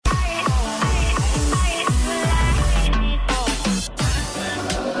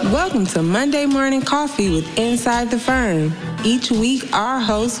Welcome to Monday Morning Coffee with Inside the Firm. Each week, our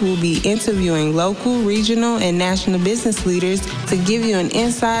hosts will be interviewing local, regional, and national business leaders to give you an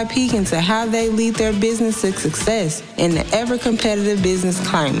inside peek into how they lead their business to success in the ever-competitive business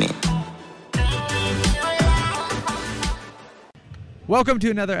climate. Welcome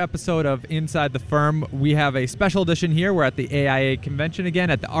to another episode of Inside the Firm. We have a special edition here. We're at the AIA convention again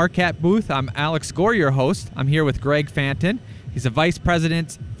at the RCAT booth. I'm Alex Gore, your host. I'm here with Greg Fanton. He's a vice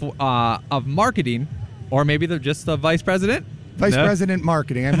president of marketing, or maybe they're just the vice president? Vice President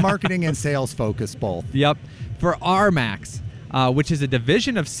Marketing. I'm marketing and sales focused both. Yep. For RMAX, which is a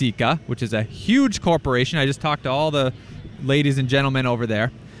division of Sika, which is a huge corporation. I just talked to all the ladies and gentlemen over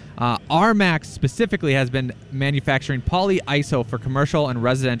there. RMAX specifically has been manufacturing polyiso for commercial and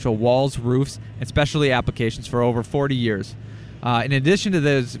residential walls, roofs, and specialty applications for over 40 years. In addition to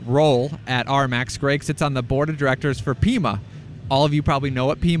this role at RMAX, Greg sits on the board of directors for PIMA. All of you probably know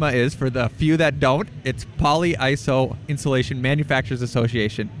what PIMA is. For the few that don't, it's Polyiso Insulation Manufacturers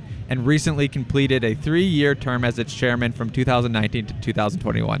Association, and recently completed a 3-year term as its chairman from 2019 to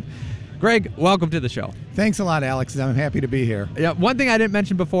 2021. Greg, welcome to the show. Thanks a lot, Alex. I'm happy to be here. Yeah, one thing I didn't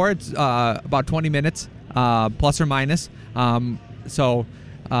mention before, it's about 20 minutes, plus or minus. So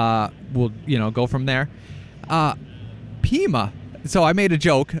we'll go from there. PIMA. So I made a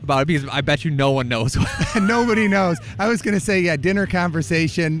joke about it because I bet you no one knows. Nobody knows. I was going to say, dinner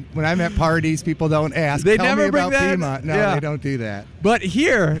conversation. When I'm at parties, people don't ask. They Tell never me bring about that. PIMA. No, Yeah. They don't do that. But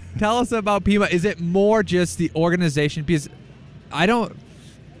here, tell us about PIMA. Is it more just the organization? Because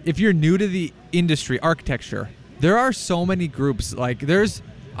if you're new to the industry, architecture, there are so many groups. Like there's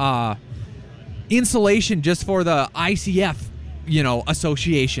insulation just for the ICF,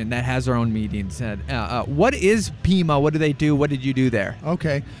 association that has their own meetings. And what is PIMA? What do they do? What did you do there?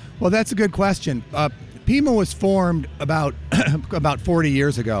 Okay. Well, that's a good question. PIMA was formed about 40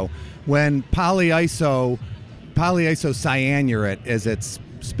 years ago when polyiso cyanurate, as it's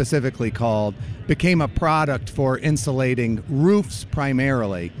specifically called, became a product for insulating roofs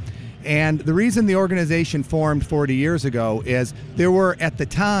primarily. And the reason the organization formed 40 years ago is there were, at the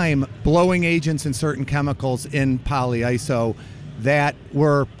time, blowing agents and certain chemicals in polyiso that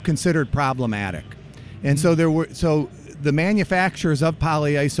were considered problematic. And so the manufacturers of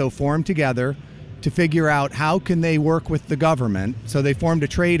polyiso formed together to figure out how can they work with the government. So they formed a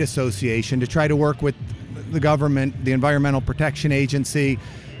trade association to try to work with the government, the Environmental Protection Agency,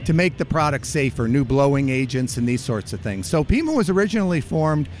 to make the product safer, new blowing agents and these sorts of things. So PIMA was originally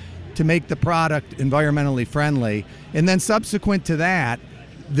formed to make the product environmentally friendly, and then subsequent to that,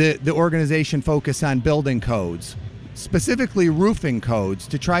 the organization focused on building codes, specifically roofing codes,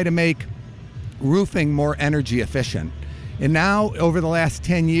 to try to make roofing more energy efficient. And now, over the last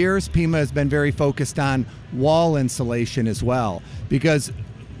 10 years, PIMA has been very focused on wall insulation as well, because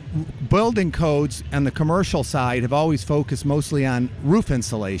building codes on the commercial side have always focused mostly on roof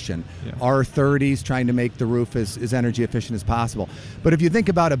insulation. Yeah. R30s, trying to make the roof as energy efficient as possible. But if you think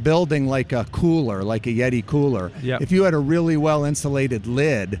about a building like a cooler, like a Yeti cooler, Yep. If you had a really well insulated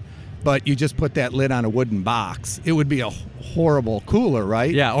lid, but you just put that lid on a wooden box, it would be a horrible cooler,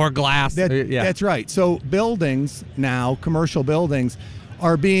 right? Yeah, or glass. That's right. So buildings now, commercial buildings,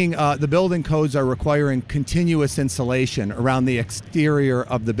 are being, the building codes are requiring continuous insulation around the exterior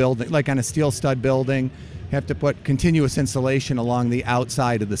of the building. Like on a steel stud building, you have to put continuous insulation along the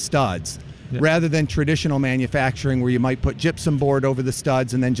outside of the studs, rather than traditional manufacturing where you might put gypsum board over the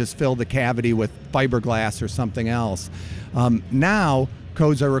studs and then just fill the cavity with fiberglass or something else. Now,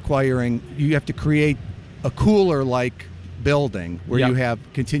 codes are requiring you have to create a cooler-like building where you have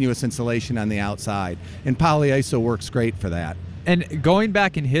continuous insulation on the outside. And polyiso works great for that. And going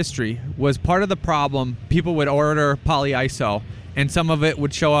back in history, was part of the problem people would order polyiso, and some of it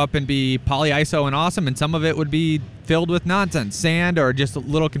would show up and be polyiso and awesome, and some of it would be filled with nonsense, sand, or just a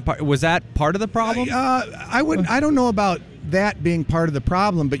little. Was that part of the problem? I don't know about that being part of the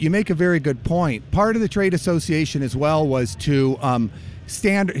problem, but you make a very good point. Part of the trade association as well was to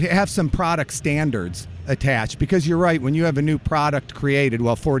have some product standards attached, because you're right, when you have a new product created,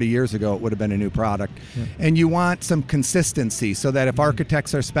 40 years ago it would have been a new product, and you want some consistency so that if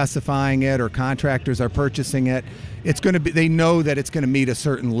architects are specifying it or contractors are purchasing it, they know that it's going to meet a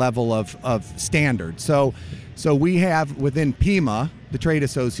certain level of standard. So we have within PIMA, the trade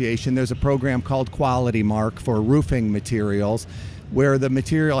association, there's a program called Quality Mark for roofing materials, where the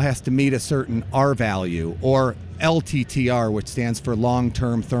material has to meet a certain R value, or LTTR, which stands for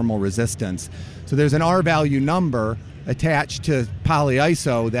long-term thermal resistance. So there's an R value number attached to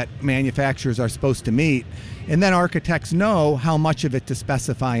polyiso that manufacturers are supposed to meet, and then architects know how much of it to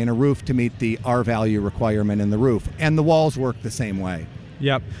specify in a roof to meet the R value requirement in the roof, and the walls work the same way.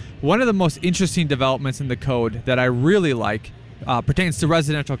 Yep. One of the most interesting developments in the code that I really like pertains to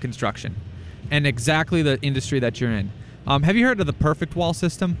residential construction and exactly the industry that you're in. Have you heard of the perfect wall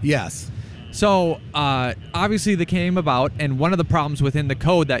system? Yes. So obviously they came about, and one of the problems within the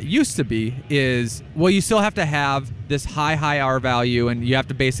code that used to be is, well, you still have to have this high R value, and you have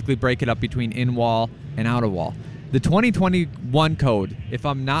to basically break it up between in-wall and out-of-wall. The 2021 code, if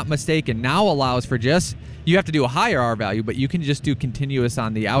I'm not mistaken, now allows for just, you have to do a higher R value, but you can just do continuous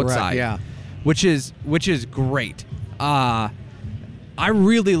on the outside. Correct, yeah. Which is great. I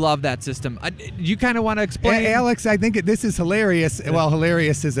really love that system. You kind of want to explain? Alex, I think this is hilarious. Well,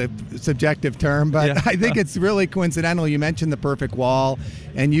 hilarious is a subjective term, but Yeah. I think it's really coincidental. You mentioned the perfect wall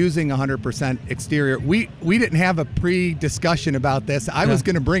and using 100% exterior. We didn't have a pre-discussion about this. I was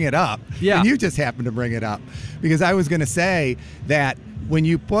going to bring it up, and you just happened to bring it up, because I was going to say that when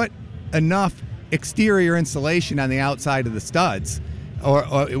you put enough exterior insulation on the outside of the studs, or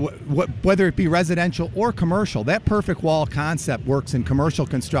whether it be residential or commercial, that perfect wall concept works in commercial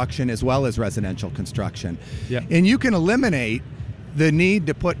construction as well as residential construction. Yeah. And you can eliminate the need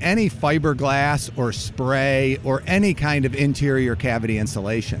to put any fiberglass or spray or any kind of interior cavity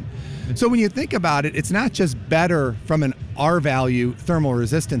insulation. So when you think about it, it's not just better from an R value thermal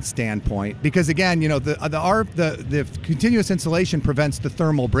resistance standpoint, because again, the continuous insulation prevents the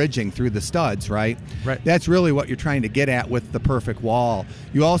thermal bridging through the studs, right? Right. That's really what you're trying to get at with the perfect wall.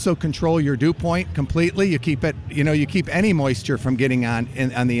 You also control your dew point completely. You keep it, you keep any moisture from getting on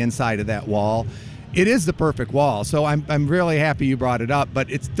the inside of that wall. It is the perfect wall, so I'm really happy you brought it up,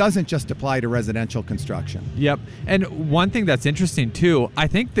 but it doesn't just apply to residential construction. Yep. And one thing that's interesting too, I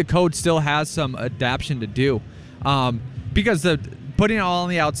think the code still has some adaptation to do, because putting it all on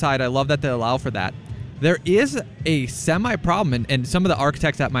the outside, I love that they allow for that. There is a semi-problem, and some of the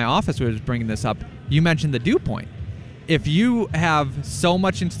architects at my office was bringing this up. You mentioned the dew point. If you have so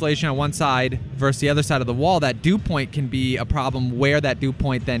much insulation on one side versus the other side of the wall, that dew point can be a problem where that dew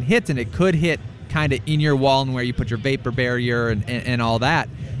point then hits, and it could hit kind of in your wall and where you put your vapor barrier and all that.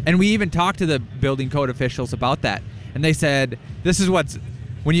 And we even talked to the building code officials about that. And they said, this is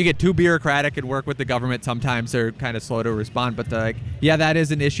when you get too bureaucratic and work with the government, sometimes they're kind of slow to respond, but they're like, yeah, that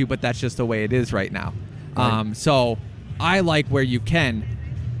is an issue, but that's just the way it is right now. Right. So I like where you can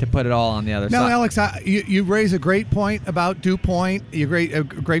to put it all on the other side. No, Alex, you raise a great point about dew point. A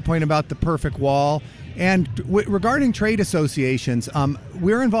great point about the perfect wall. And regarding trade associations,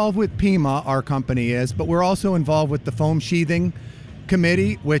 we're involved with PEMA, our company is, but we're also involved with the Foam Sheathing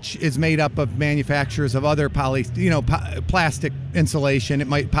Committee, which is made up of manufacturers of other plastic insulation. It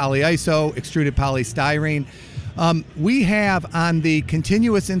might polyiso, extruded polystyrene. We have on the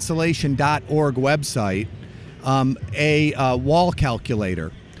continuousinsulation.org website a wall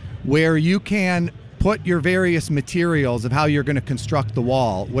calculator where you can put your various materials of how you're going to construct the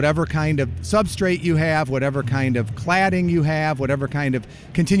wall, whatever kind of substrate you have, whatever kind of cladding you have, whatever kind of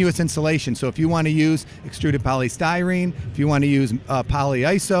continuous insulation. So if you want to use extruded polystyrene, if you want to use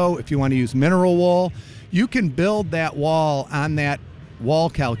polyiso, if you want to use mineral wool, you can build that wall on that wall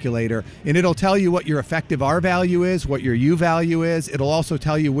calculator, and it'll tell you what your effective R value is, what your U value is. It'll also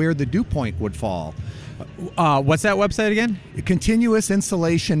tell you where the dew point would fall. What's that website again?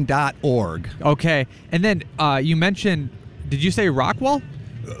 Continuousinsulation.org. Okay. And then you mentioned, did you say rock wall?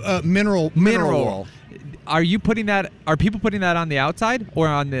 Mineral wool. Are people putting that on the outside or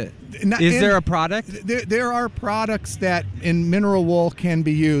on the, is there a product? There are products that in mineral wool can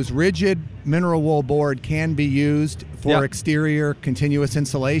be used. Rigid mineral wool board can be used for exterior continuous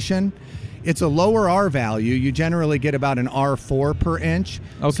insulation. It's a lower R value. You generally get about an R4 per inch.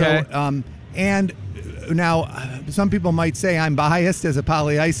 Okay. So, and now, some people might say I'm biased as a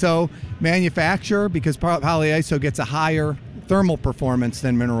polyiso manufacturer because polyiso gets a higher thermal performance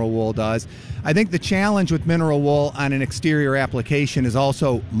than mineral wool does. I think the challenge with mineral wool on an exterior application is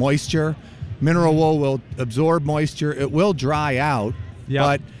also moisture. Mineral wool will absorb moisture. It will dry out,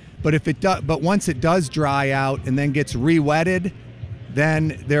 but once it does dry out and then gets re-wetted,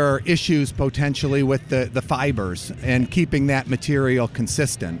 then there are issues potentially with the fibers and keeping that material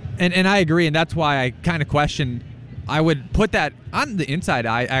consistent. And I agree, and that's why I kind of question. I would put that on the inside.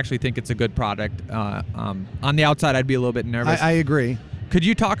 I actually think it's a good product. On the outside, I'd be a little bit nervous. I agree. Could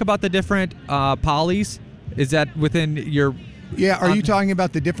you talk about the different polys? Is that within your... Yeah, are you talking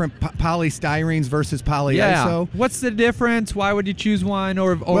about the different polystyrenes versus polyiso? Yeah. What's the difference? Why would you choose one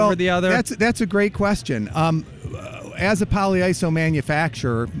over the other? That's a great question. As a polyiso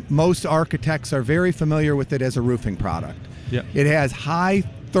manufacturer, most architects are very familiar with it as a roofing product. Yeah. It has high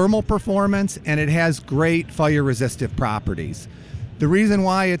thermal performance and it has great fire resistive properties. The reason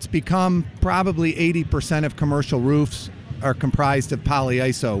why it's become probably 80% of commercial roofs are comprised of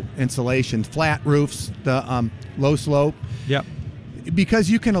polyiso insulation, flat roofs, the low slope. Yep. Because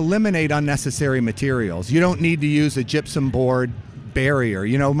you can eliminate unnecessary materials. You don't need to use a gypsum board barrier.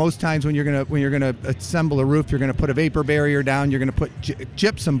 You know, most times when you're gonna assemble a roof, you're gonna put a vapor barrier down. You're gonna put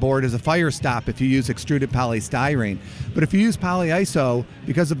gypsum board as a fire stop if you use extruded polystyrene. But if you use polyiso,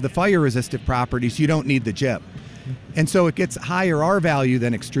 because of the fire resistive properties, you don't need the gyp. And so it gets higher R value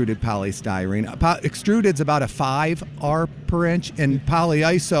than extruded polystyrene. Extruded's about a 5 R per inch, and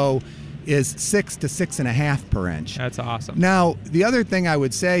polyiso is 6 to 6.5 per inch. That's awesome. Now, the other thing I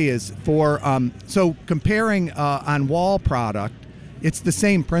would say is so comparing on wall product, it's the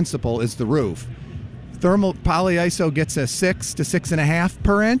same principle as the roof. Thermal polyiso gets a 6 to 6.5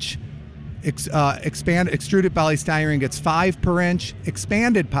 per inch. Extruded polystyrene gets 5 per inch.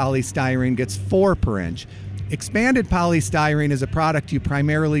 Expanded polystyrene gets 4 per inch. Expanded polystyrene is a product you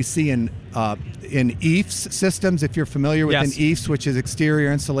primarily see in EIFS systems, if you're familiar with Yes. an EIFS, which is exterior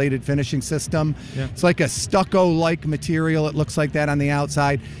insulated finishing system. Yeah. It's like a stucco-like material. It looks like that on the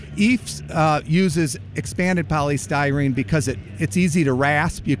outside. EIFS uses expanded polystyrene because it's easy to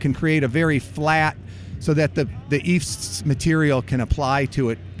rasp. You can create a very flat so that the EIFS material can apply to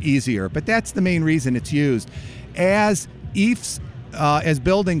it easier. But that's the main reason it's used. As EIFS, as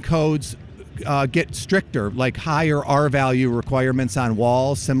building codes get stricter, like higher R value requirements on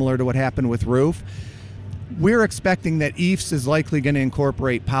walls, similar to what happened with roof, we're expecting that EIFS is likely going to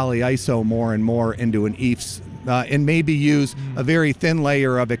incorporate polyiso more and more into an EIFS and maybe use a very thin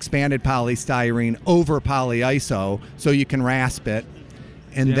layer of expanded polystyrene over polyiso so you can rasp it.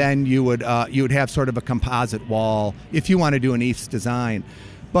 And then you would have sort of a composite wall if you want to do an EIFS design.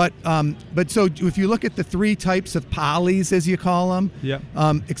 But so if you look at the 3 types of polys, as you call them,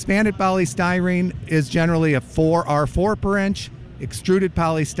 expanded polystyrene is generally a 4R4 per inch. Extruded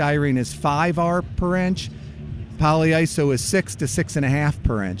polystyrene is 5R per inch. Polyiso is 6 to 6.5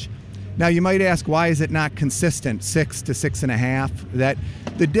 per inch. Now you might ask, why is it not consistent, 6 to 6.5? That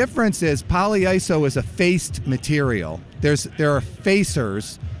the difference is polyiso is a faced material. There are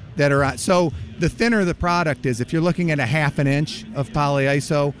facers that are on. So the thinner the product is, if you're looking at a 1/2 inch of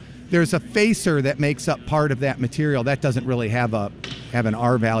polyiso, there's a facer that makes up part of that material. That doesn't really have an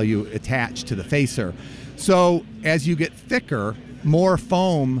R value attached to the facer. So as you get thicker, more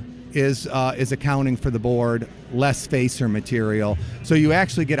foam is accounting for the board, less facer material. So you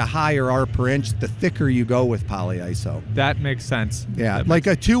actually get a higher R per inch the thicker you go with polyiso. That makes sense. Yeah, like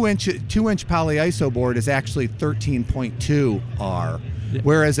a 2-inch polyiso board is actually 13.2 R.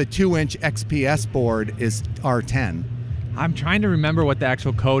 Whereas a 2-inch XPS board is R10. I'm trying to remember what the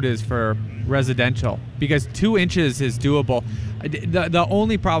actual code is for residential, because 2 inches is doable. The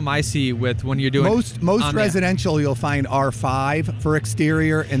only problem I see with when you're doing most residential, you'll find R5 for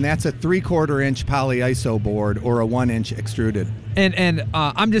exterior, and that's a 3/4 inch polyiso board or a 1-inch extruded. And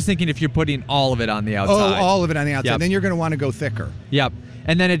I'm just thinking if you're putting all of it on the outside. Oh, all of it on the outside. Yep. Then you're going to want to go thicker. Yep.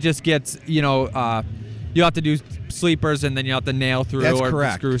 And then it just gets, you have to do sleepers, and then you have to nail through That's or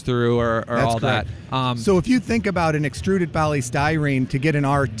correct. Screws through or That's all correct. that. So if you think about an extruded polystyrene, to get an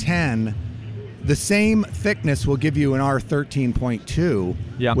R10, the same thickness will give you an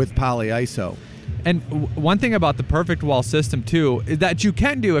R13.2 with polyiso. And one thing about the Perfect Wall system too is that you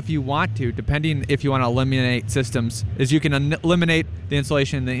can do, if you want to, depending if you want to eliminate systems, is you can eliminate the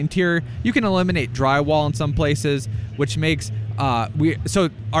insulation in the interior. You can eliminate drywall in some places, which makes so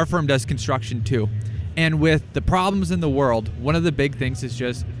our firm does construction too. And with the problems in the world, one of the big things is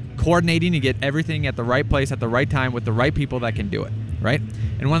just coordinating to get everything at the right place at the right time with the right people that can do it, right?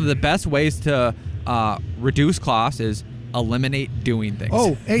 And one of the best ways to reduce costs is eliminate doing things.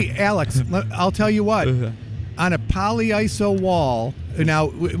 Oh, hey, Alex, I'll tell you what. On a polyiso wall, now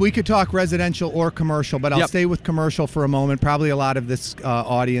we could talk residential or commercial, but I'll stay with commercial for a moment. Probably a lot of this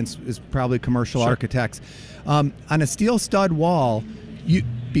audience is probably commercial architects. On a steel stud wall,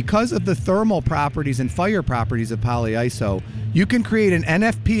 because of the thermal properties and fire properties of polyiso, you can create an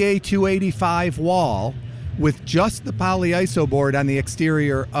NFPA 285 wall with just the polyiso board on the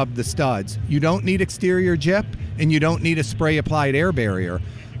exterior of the studs. You don't need exterior gyp, and you don't need a spray applied air barrier.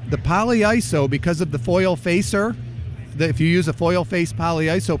 The polyiso, because of the foil facer, if you use a foil face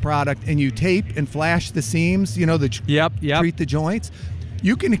polyiso product and you tape and flash the seams, treat the joints,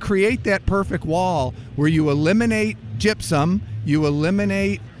 you can create that perfect wall where you eliminate gypsum, you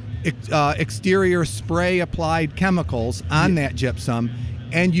eliminate exterior spray applied chemicals on that gypsum,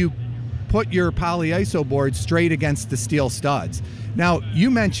 and you put your polyiso board straight against the steel studs. Now,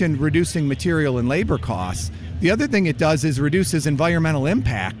 you mentioned reducing material and labor costs. The other thing it does is reduces environmental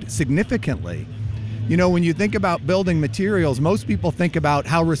impact significantly. You know, when you think about building materials, most people think about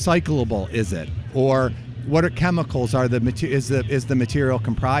how recyclable is it, or what are chemicals are is the material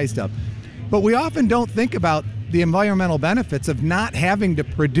comprised of. But we often don't think about the environmental benefits of not having to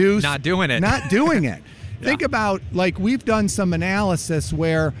produce, not doing it. Yeah. Think Yeah. about, like, we've done some analysis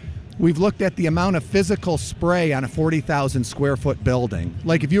where we've looked at the amount of physical spray on a 40,000 square foot building.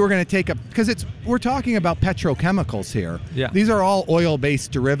 Like, if you were going to take because we're talking about petrochemicals here. Yeah. These are all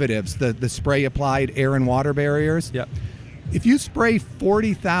oil-based derivatives, the spray applied air and water barriers. Yep. If you spray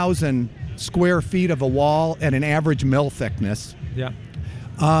 40,000 square feet of a wall at an average mil thickness, Yeah.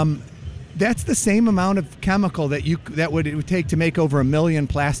 that's the same amount of chemical that it would take to make over 1 million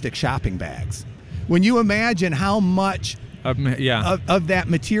plastic shopping bags. When you imagine how much Yeah. of that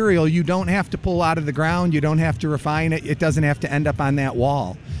material you don't have to pull out of the ground, you don't have to refine it, it doesn't have to end up on that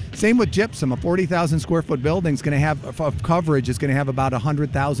wall. Same with gypsum. A 40,000 square foot building is going to have, of coverage, is going to have about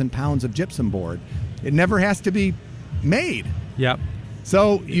 100,000 pounds of gypsum board. It never has to be made. Yep.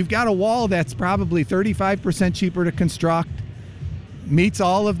 So you've got a wall that's probably 35% cheaper to construct, meets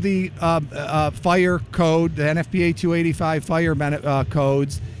all of the fire code, the NFPA 285 fire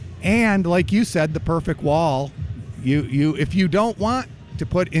codes, and like you said, the perfect wall. If you don't want to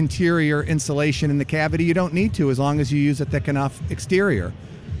put interior insulation in the cavity, you don't need to, as long as you use a thick enough exterior.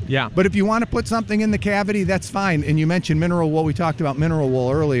 Yeah. But if you want to put something in the cavity, that's fine. And you mentioned mineral wool. We talked about mineral wool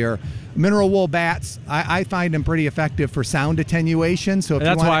earlier. Mineral wool bats, I find them pretty effective for sound attenuation. So if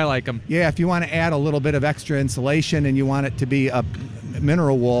That's you want, why I like them. Yeah, if you want to add a little bit of extra insulation and you want it to be a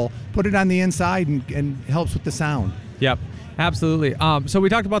mineral wool, put it on the inside and it helps with the sound. Yep. Absolutely. So we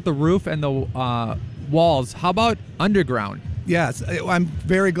talked about the roof and the walls. How about underground? Yes, I'm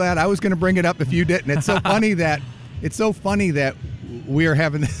very glad. I was going to bring it up if you didn't. It's so funny that we are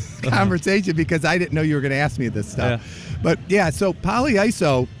having this conversation because I didn't know you were going to ask me this stuff. Yeah. But yeah, so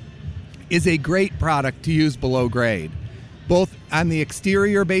polyiso is a great product to use below grade, both on the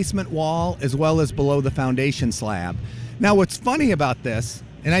exterior basement wall as well as below the foundation slab. Now, what's funny about this,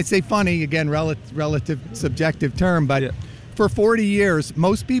 and I say funny, again, relative subjective term, but Yeah. for 40 years,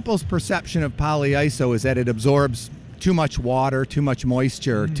 most people's perception of polyiso is that it absorbs too much water, too much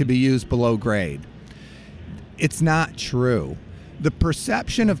moisture to be used below grade. It's not true. The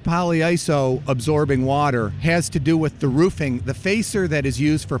perception of polyiso absorbing water has to do with the roofing, the facer that is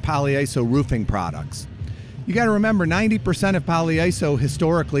used for polyiso roofing products. You got to remember, 90% of polyiso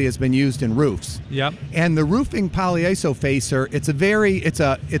historically has been used in roofs. Yep. And the roofing polyiso facer, it's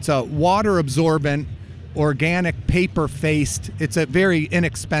a water absorbent, organic paper faced. It's a very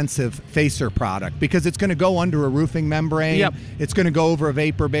inexpensive facer product because it's going to go under a roofing membrane. Yep. It's going to go over a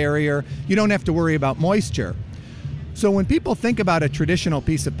vapor barrier. You don't have to worry about moisture. So when people think about a traditional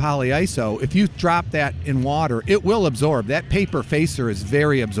piece of polyiso, if you drop that in water, it will absorb. That paper facer is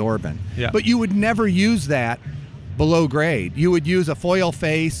very absorbent. Yeah. But you would never use that below grade. You would use a foil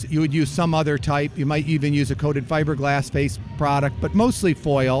face. You would use some other type. You might even use a coated fiberglass face product, but mostly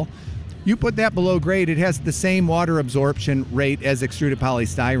foil. You put that below grade, it has the same water absorption rate as extruded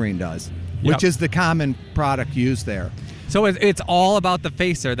polystyrene does, which Yep. is the common product used there. So it's all about the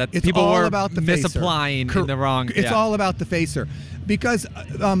facer that It's people all were about the facer. misapplying in the wrong. It's yeah. all about the facer because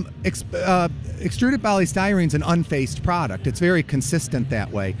extruded polystyrene is an unfaced product. It's very consistent that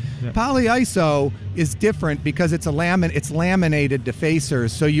way. Yeah. Polyiso is different because it's laminated to facers,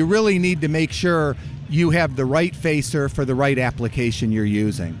 so you really need to make sure you have the right facer for the right application you're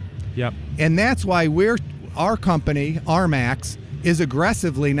using. Yep. And that's why our company, Armax, is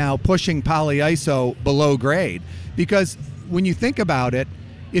aggressively now pushing polyiso below grade. Because when you think about it,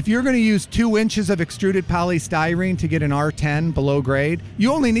 if you're going to use 2 inches of extruded polystyrene to get an R10 below grade,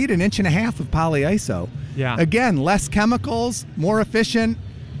 you only need 1.5 inches of polyiso. Yeah. Again, less chemicals, more efficient.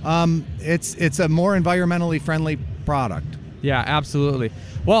 It's a more environmentally friendly product. Yeah, absolutely.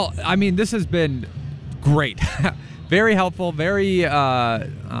 Well, I mean, this has been great. Very helpful, very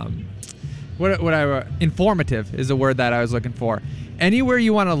informative is the word that I was looking for. Anywhere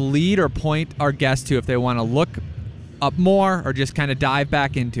you want to lead or point our guests to if they want to look up more or just kind of dive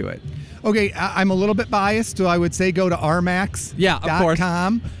back into it. Okay, I'm a little bit biased, so I would say go to armax.com. Yeah, of course.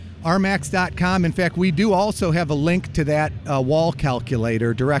 Armax.com. In fact, we do also have a link to that wall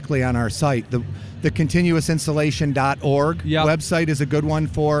calculator directly on our site. The continuousinsulation.org Yep. website is a good one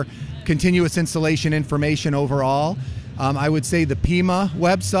for continuous insulation information overall. I would say the PEMA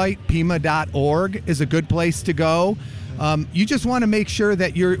website, PEMA.org, is a good place to go. You just want to make sure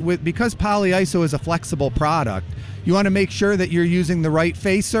that because polyiso is a flexible product, you want to make sure that you're using the right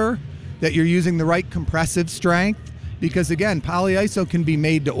facer, that you're using the right compressive strength, because again, polyiso can be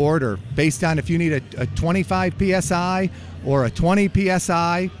made to order based on if you need a 25 PSI or a 20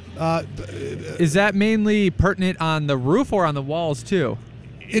 PSI. Is that mainly pertinent on the roof or on the walls too?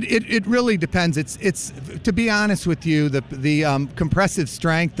 It really depends. It's to be honest with you, the compressive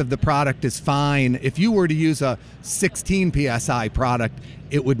strength of the product is fine. If you were to use a 16 psi product,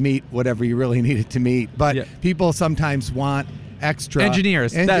 it would meet whatever you really need it to meet. But people sometimes want extra.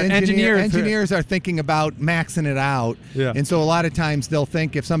 Engineers are thinking about maxing it out. Yeah. And so a lot of times they'll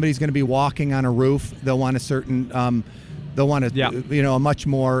think if somebody's going to be walking on a roof, they'll want a certain they'll want a much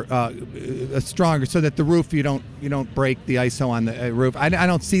more a stronger, so that the roof you don't break the ISO on the roof. I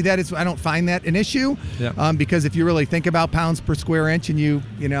don't see that I don't find that an issue. Because if you really think about pounds per square inch and you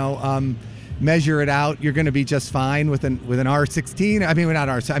measure it out, you're going to be just fine with an R16. I mean, not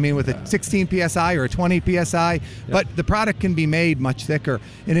R. I mean, with a 16 psi or a 20 psi. But the product can be made much thicker.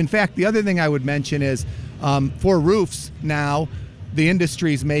 And in fact, the other thing I would mention is for roofs now, the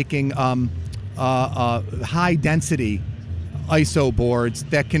industry's making high density ISO boards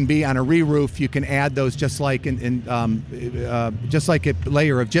that can be on a re-roof. You can add those just like just like a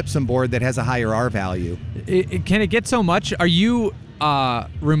layer of gypsum board that has a higher R value. Can it get so much? Are you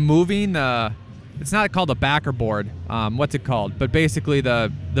removing it's not called a backer board, what's it called, but basically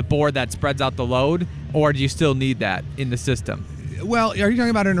the board that spreads out the load, or do you still need that in the system? Well, are you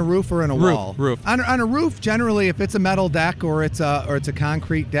talking about in a roof or in a wall? Roof. On a roof, generally, if it's a metal deck or it's a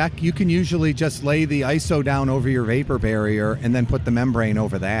concrete deck, you can usually just lay the ISO down over your vapor barrier and then put the membrane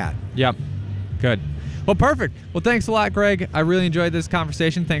over that. Yep. Good. Well, perfect. Well, thanks a lot, Greg. I really enjoyed this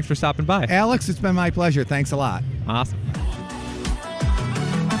conversation. Thanks for stopping by. Alex, it's been my pleasure. Thanks a lot. Awesome.